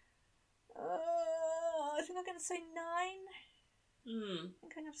I think I'm going to say 9. Hmm. I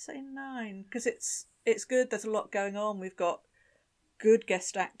think I'm going to say 9 because it's good. There's a lot going on. We've got good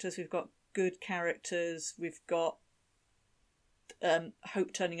guest actors. We've got good characters. We've got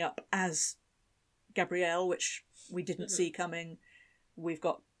Hope turning up as Gabrielle, which we didn't see coming. We've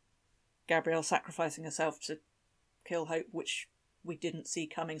got Gabrielle sacrificing herself to kill Hope, which we didn't see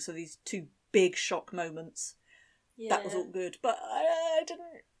coming. So these 2 big shock moments. Yeah. That was all good, but I didn't.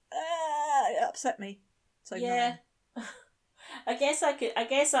 It upset me. So yeah. 9. I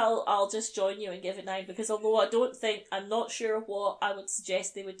guess I'll just join you and give it 9 because although I'm not sure what I would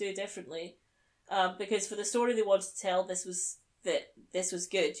suggest they would do differently, because for the story they wanted to tell, this was good. This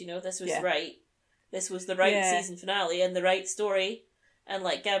was right. This was the right season finale and the right story, and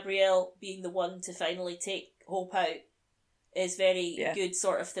like Gabrielle being the one to finally take Hope out is very good,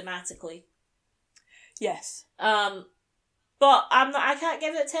 sort of thematically. Yes. But I can't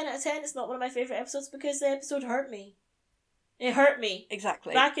give it a 10 out of 10. It's not one of my favourite episodes because the episode hurt me. It hurt me.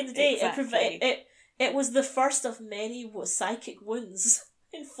 Exactly. Back in the day, exactly. it was the first of many psychic wounds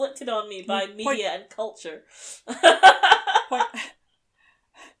inflicted on me by media and culture.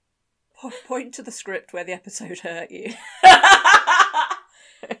 Point to the script where the episode hurt you.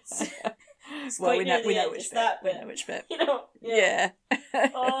 Well, we know which bit. We know which bit. You know. Yeah.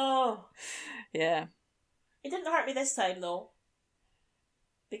 Oh. Yeah. It didn't hurt me this time though.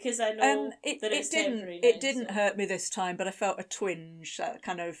 Because I know that it's temporary. It didn't hurt me this time, but I felt a twinge,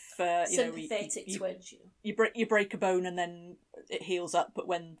 kind of sympathetic twinge. You break a bone and then it heals up, but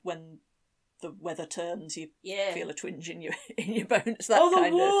when the weather turns, you feel a twinge in your bone. It's that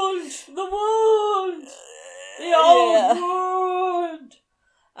kind of the wound, the old wound.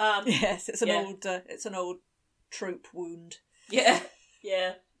 Yes, it's an old trope wound. Yeah.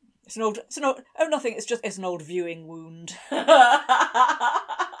 It's an old. Oh, nothing. It's an old viewing wound.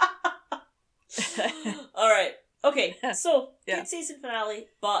 All right. Okay. So good season finale,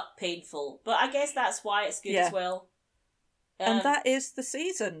 but painful. But I guess that's why it's good as well. And that is the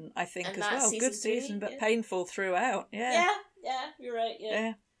season, I think, as well. Good season, but painful throughout. Yeah. Yeah. You're right.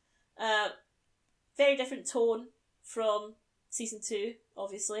 Yeah. Very different tone from season 2,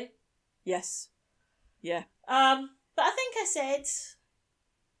 obviously. Yes. Yeah. But I think I said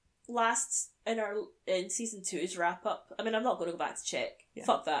in season 2's wrap up. I mean, I'm not going to go back to check. Yeah.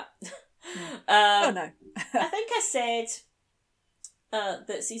 Fuck that. Oh no. I think I said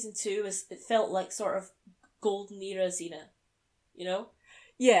that season 2 it felt like sort of golden era Xena. You know?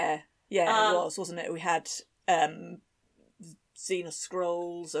 Yeah, it was, wasn't it? We had Xena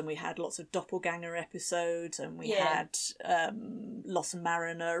Scrolls, and we had lots of doppelganger episodes, and we had Lost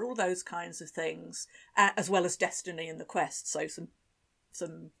Mariner, all those kinds of things, as well as Destiny and the Quest. So some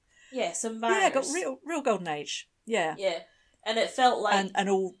bangers. Got real golden age. Yeah. And it felt like and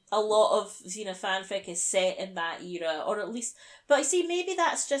all a lot of Xena fanfic is set in that era, or at least. But I see, maybe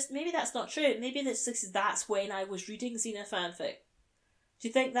that's not true. Maybe that's when I was reading Xena fanfic. Do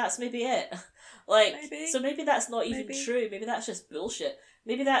you think that's maybe it? So maybe that's not even true. Maybe that's just bullshit.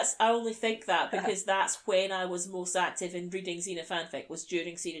 Maybe I only think that because that's when I was most active in reading Xena fanfic, was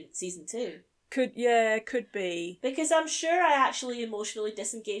during season 2. Could be. Because I'm sure I actually emotionally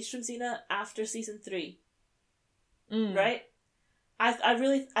disengaged from Xena after season 3. Right? I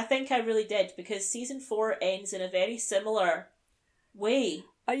think I really did, because season 4 ends in a very similar way.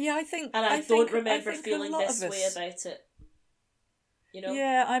 I think, and I don't remember feeling this way about it. You know?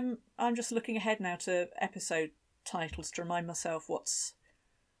 Yeah, I'm just looking ahead now to episode titles to remind myself what's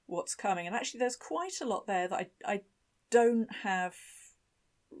coming, and actually there's quite a lot there that I don't have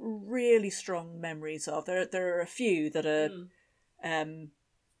really strong memories of. There are a few that are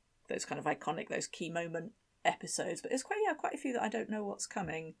those kind of iconic, those key moment episodes, but there's quite a few that I don't know what's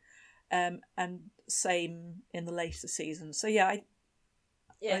coming, and same in the later seasons. So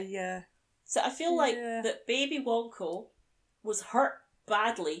so I feel like that Baby Wonko was hurt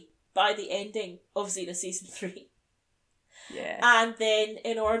badly by the ending of Xena season 3. Yeah. And then,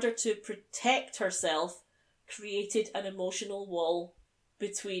 in order to protect herself, created an emotional wall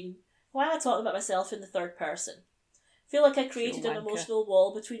between... Why am I talking about myself in the third person? I feel like I created an emotional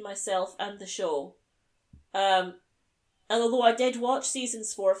wall between myself and the show. And although I did watch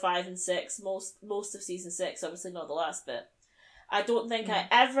seasons 4, 5 and 6, most of season 6, obviously not the last bit, I don't think I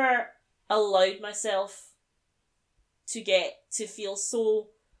ever allowed myself to feel so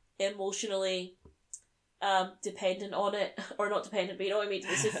emotionally dependent on it, or not dependent, but you know what I mean, to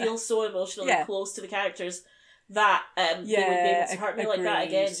feel so emotionally close to the characters that they would be able to hurt me like that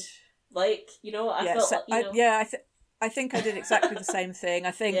again. Like, you know, I felt like, you know... I think I did exactly the same thing.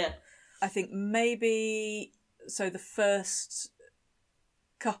 I think maybe, so the first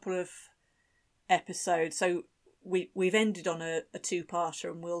couple of episode. So we've ended on a two-parter,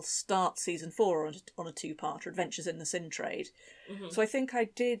 and we'll start season 4 on a two-parter, Adventures in the Sin Trade. Mm-hmm. So I think I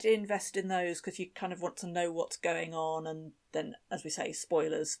did invest in those because you kind of want to know what's going on, and then, as we say,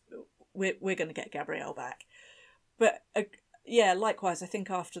 spoilers, we're going to get Gabrielle back. But yeah, likewise, I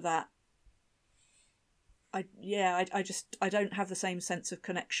think after that, I don't have the same sense of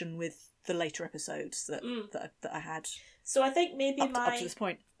connection with the later episodes that I had. So I think maybe up to this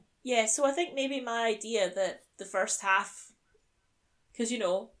point. Yeah, so I think maybe my idea that the first half, because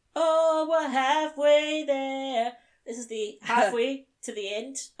oh, we're halfway there. This is the halfway to the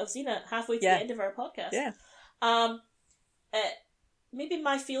end of Xena, halfway to the end of our podcast. Yeah. Maybe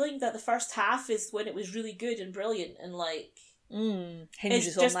my feeling that the first half is when it was really good and brilliant and hinges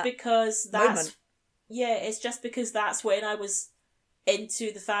it's on just that because that's moment. Yeah, it's just because that's when I was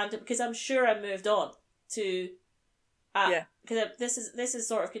into the fandom, because I'm sure I moved on to because this is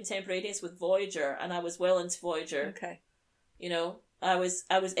sort of contemporaneous with Voyager, and I was well into Voyager. Okay. I was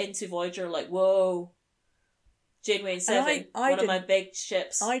into Voyager, like, whoa, Janeway and Seven, one of my big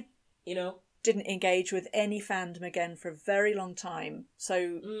ships. I didn't engage with any fandom again for a very long time.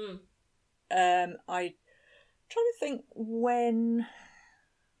 So I trying to think when.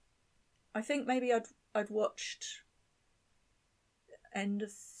 I think maybe I'd watched end of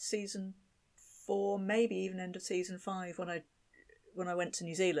season 4, maybe even end of season 5 when I went to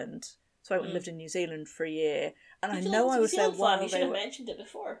New Zealand. So I went and lived in New Zealand for a year, and I know I was there while you should have mentioned it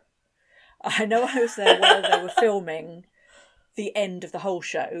before. I know I was there while they were filming the end of the whole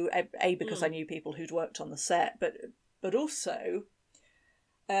show. Because I knew people who'd worked on the set, but also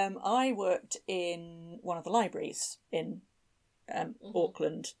I worked in one of the libraries in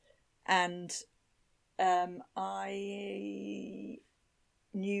Auckland, and I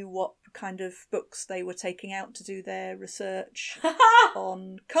knew what kind of books they were taking out to do their research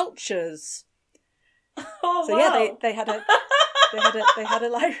on cultures. Oh, so wow. Yeah, they had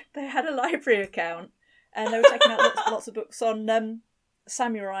a library account, and they were taking out lots of books on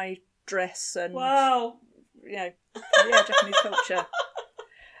samurai dress and Japanese culture.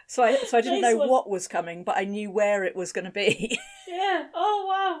 So I didn't know what was coming, but I knew where it was going to be. Yeah. Oh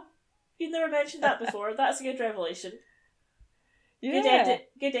wow. You've never mentioned that before. That's a good revelation. Yeah.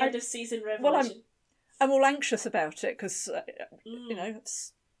 Good end of season revelation. Well, I'm all anxious about it because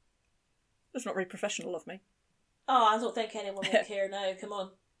it's not very professional of me. Oh, I don't think anyone will care now. Come on.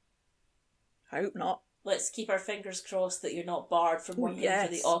 I hope not. Let's keep our fingers crossed that you're not barred from working for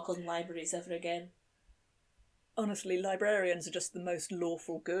the Auckland libraries ever again. Honestly, librarians are just the most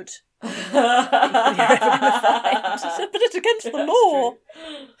lawful good you're ever going to find. But it's against the law.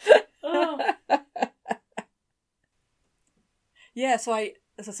 Oh. Yeah, so I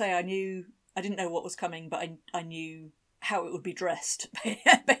didn't know what was coming, but I knew how it would be dressed,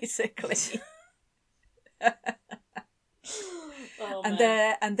 basically. Oh,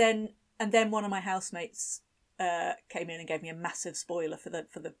 and then one of my housemates came in and gave me a massive spoiler for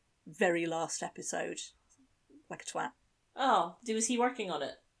the very last episode, like a twat. Oh, was he working on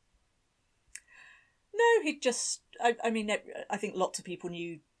it? No, he just. I mean, I think lots of people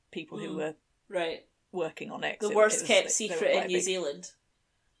knew people who were working on it. The worst kept secret in New Zealand.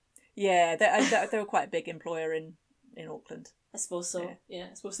 Yeah, they were quite a big employer in Auckland. I suppose so. Yeah,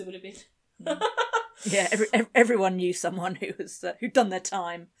 I suppose they would have been. Yeah, everyone knew someone who was who'd done their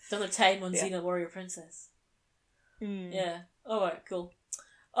time. Done their time on Xena Warrior Princess. Mm. Yeah. Oh, right, cool.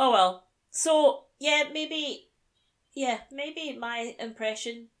 Oh well. So maybe my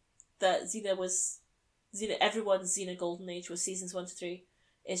impression that everyone's Xena Golden Age was seasons 1 to 3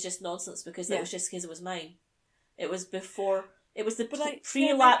 is just nonsense, because that was just because it was mine. It was before. It was the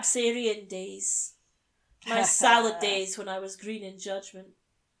pre-Lapsarian days, my salad days when I was green in judgment.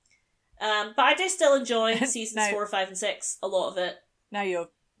 But I do still enjoy seasons 4, 5, and 6. A lot of it. Now you're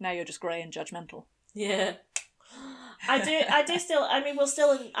just grey and judgmental. Yeah, I do still. I mean,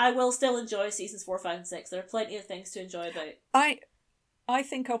 I will still enjoy seasons 4, 5, and 6. There are plenty of things to enjoy about. I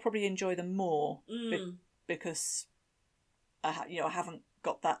think I'll probably enjoy them more because I haven't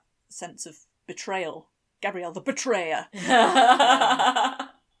got that sense of betrayal. Gabrielle the betrayer.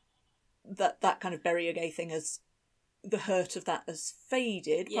 That kind of bury a gay thing, as the hurt of that has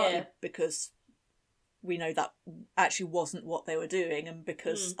faded, partly because we know that actually wasn't what they were doing, and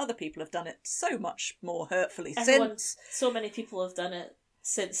because other people have done it so much more hurtfully since. So many people have done it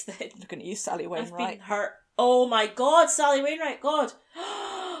since then. Looking at you, Sally Wainwright. I've been hurt. Oh my God, Sally Wainwright, God.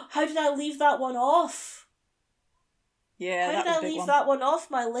 How did I leave that one off? Yeah, How did I leave that one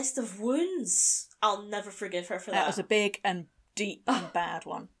off my list of wounds? I'll never forgive her for that. That was a big and deep and bad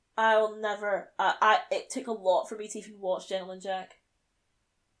one. I'll never. It took a lot for me to even watch Gentleman Jack.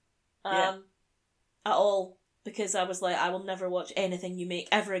 at all, because I was like, I will never watch anything you make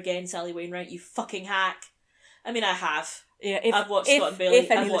ever again, Sally Wainwright, you fucking hack. I mean, I have. Yeah, I've watched Scott and Bailey.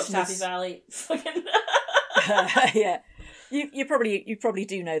 I've watched Happy Valley. Fucking. Yeah, you probably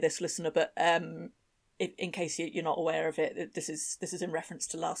do know this, listener, but in case you're not aware of it, this is in reference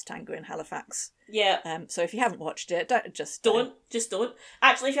to Last Tango in Halifax. Yeah. So if you haven't watched it, just don't.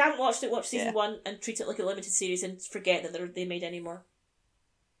 Actually, if you haven't watched it, watch season 1 and treat it like a limited series and forget that they made any more.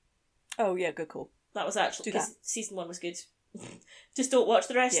 Oh yeah, good call. That was actually because season 1 was good. Just don't watch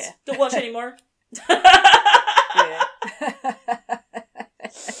the rest. Yeah. Don't watch anymore. Yeah.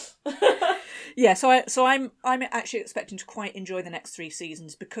 Yeah, so I'm actually expecting to quite enjoy the next 3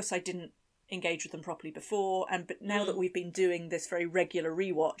 seasons because I didn't engage with them properly before, but now that we've been doing this very regular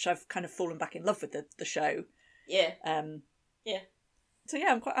rewatch, I've kind of fallen back in love with the show. Yeah. Yeah. So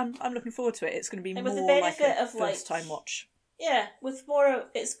yeah, I'm looking forward to it. It's going to be and more with the benefit like a of first time watch. Yeah,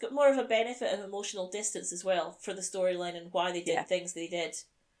 it's got more of a benefit of emotional distance as well for the storyline and why they did things they did.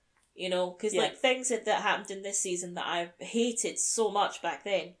 You know, because like things that happened in this season that I hated so much back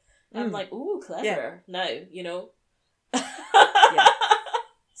then, I'm like, ooh, clever now, you know. Yeah.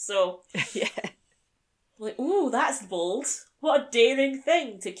 So yeah, like, ooh, that's bold. What a daring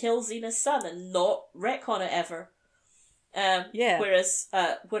thing to kill Xena's son and not retcon it ever. Yeah. Whereas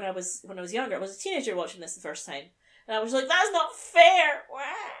when I was younger, I was a teenager watching this the first time, and I was like, that's not fair.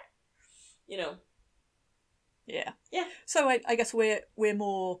 You know. Yeah. Yeah. So I guess we're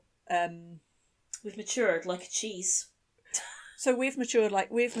more. We've matured like a cheese. So we've matured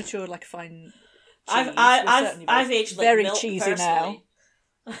like a fine cheese. I've aged like very milk, cheesy personally.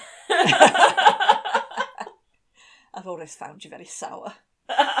 now. I've always found you very sour.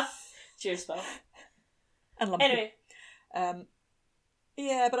 Cheers, pal. And lumpy. Anyway.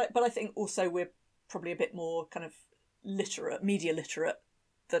 Yeah, but I think also we're probably a bit more kind of media literate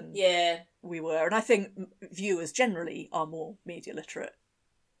than we were, and I think viewers generally are more media literate.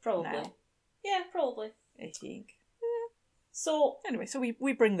 Probably. Now. Yeah, probably. I think. So anyway, so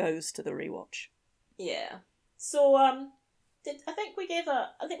we bring those to the rewatch. Yeah. So I think we gave a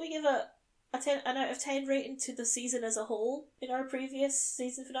 10 an out of 10 rating to the season as a whole in our previous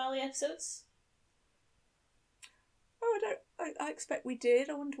season finale episodes. Oh, I expect we did.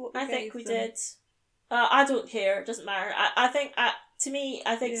 I wonder what we I gave think we them. did. I don't care. It doesn't matter. I think Yeah.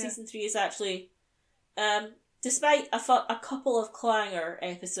 season 3 is actually, despite a couple of clanger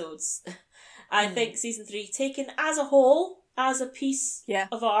episodes, I think season 3 taken as a whole, as a piece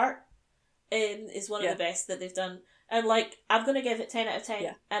of art, is one of the best that they've done. And like, I'm gonna give it 10 out of 10.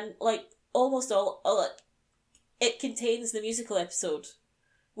 Yeah. And like, almost all it contains the musical episode,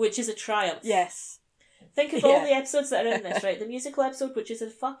 which is a triumph. Yes. Think of all the episodes that are in this, right? The musical episode, which is a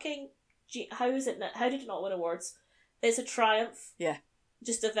fucking... How did it not win awards? It's a triumph. Yeah.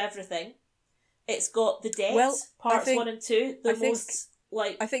 Just of everything. It's got the debt, parts 1 and 2.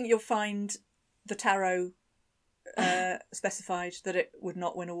 I think you'll find the tarot specified that it would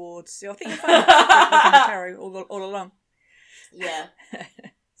not win awards. So I think you'll find the tarot all along. Yeah.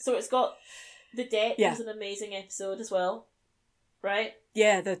 So it's got the debt. Yeah. Was an amazing episode as well, right?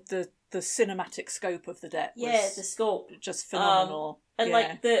 Yeah, the cinematic scope of the debt was the scope. just phenomenal. And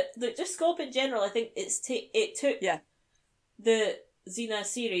like the just scope in general, I think it took the Xena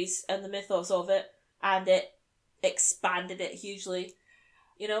series and the mythos of it, and it expanded it hugely,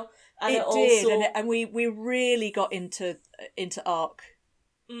 you know. And it did, also... and we really got into ARC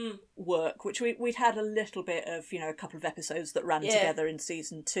work, which we'd had a little bit of, a couple of episodes that ran together in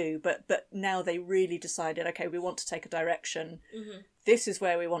season 2, but now they really decided, okay, we want to take a direction. Mm-hmm. This is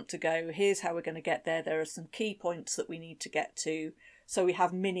where we want to go. Here's how we're going to get there. There are some key points that we need to get to. So we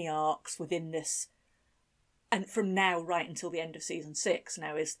have mini arcs within this, and from now right until the end of season 6,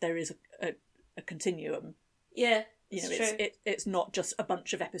 there is a continuum. Yeah, it's not just a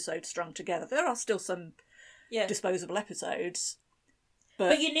bunch of episodes strung together. There are still some disposable episodes.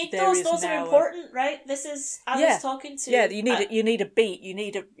 But you need those. Those are important, right? This is. I was talking to. Yeah, you need a beat. You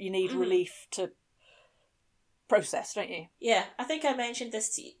need relief to process, don't you? Yeah, I think I mentioned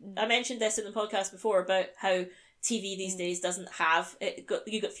this. I mentioned this in the podcast before about how TV these days doesn't have it.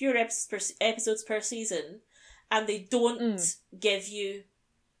 You got fewer episodes per season, and they don't give you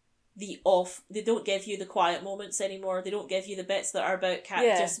They don't give you the quiet moments anymore. They don't give you the bits that are about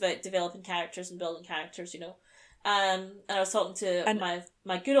just about developing characters and building characters. You know. And I was talking to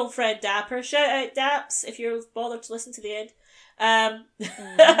my good old friend Dapper. Shout out Daps if you're bothered to listen to the end.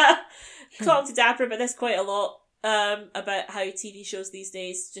 Talking to Dapper about this quite a lot. About how TV shows these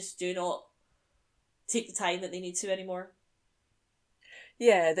days just do not take the time that they need to anymore.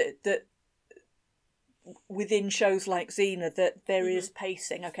 Yeah, within shows like Xena that there is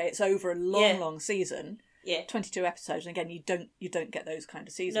pacing. Okay, it's over a long season. Yeah. 22 episodes, and again, you don't get those kind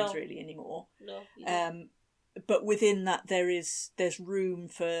of seasons really anymore. No. You don't. But within that, there's room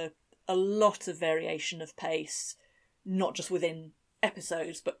for a lot of variation of pace, not just within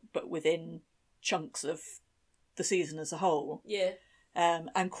episodes, but within chunks of the season as a whole. Yeah.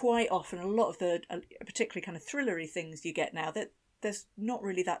 And quite often, a lot of the particularly kind of thrillery things you get now, that there's not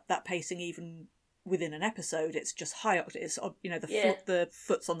really that pacing even within an episode. It's just high octane. It's, the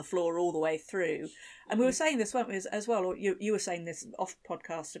foot's on the floor all the way through. And we were saying this, weren't we, as well, or you were saying this off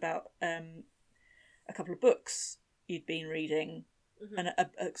podcast about a couple of books you'd been reading and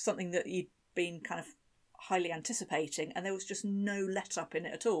something that you'd been kind of highly anticipating, and there was just no let up in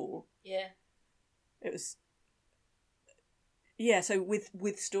it at all. Yeah. It was... Yeah, so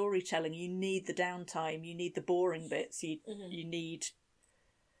with storytelling, you need the downtime, you need the boring bits, you need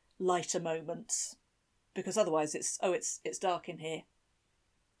lighter moments, because otherwise it's dark in here.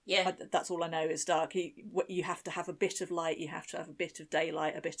 Yeah. That's all I know, it's dark. You have to have a bit of light, you have to have a bit of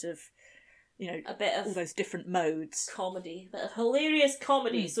daylight, a bit of, a bit of all those different modes. Comedy, a bit of hilarious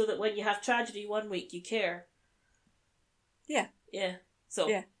comedy, so that when you have tragedy one week, you care. Yeah. Yeah. So,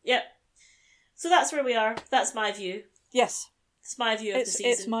 yeah. So that's where we are. That's my view. Yes. It's my view of the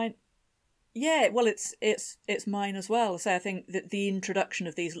season. It's mine. Yeah, well, it's mine as well. So I think that the introduction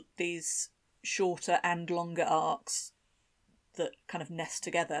of these shorter and longer arcs that kind of nest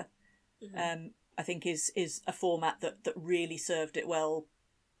together, I think is a format that really served it well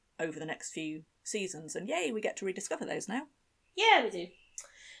over the next few seasons. And yay, we get to rediscover those now. Yeah, we do.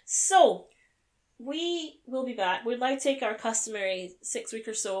 So we will be back. We'll now take our customary 6 week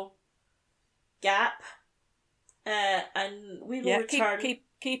or so gap. And we will return.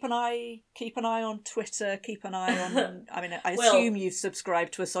 Keep an eye on Twitter. Keep an eye on. I mean, I assume you've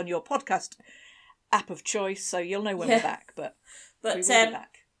subscribed to us on your podcast app of choice, so you'll know when we're back. But we will be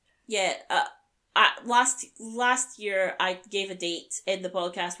back. Yeah. Last year I gave a date in the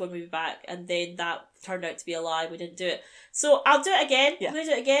podcast when we'll be back, and then that turned out to be a lie. We didn't do it, so I'll do it again. Yeah. I'm going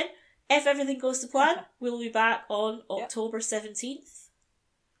to do it again. If everything goes to plan, we'll be back on October 17th.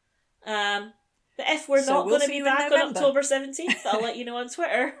 But if we're not going to be back on October 17th, I'll let you know on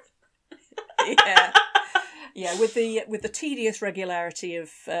Twitter. Yeah. With the tedious regularity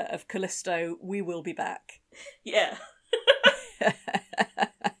of Callisto, we will be back. Yeah.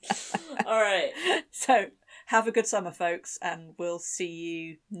 All right. So have a good summer, folks, and we'll see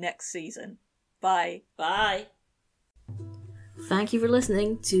you next season. Bye. Bye. Thank you for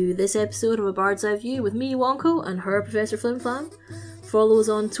listening to this episode of A Bard's Eye View with me, Wonko, and her, Professor Flimflam. Follow us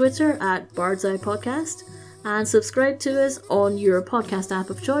on Twitter at Bard's Eye Podcast, and subscribe to us on your podcast app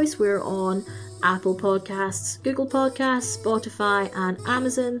of choice. We're on Apple Podcasts, Google Podcasts, Spotify, and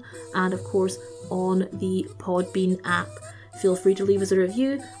Amazon, and of course on the Podbean app. Feel free to leave us a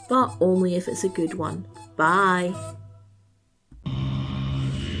review, but only if it's a good one. Bye.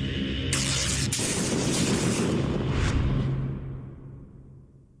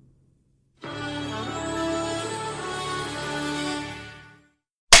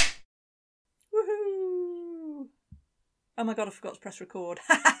 Oh my god, I forgot to press record.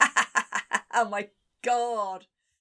 Oh my god.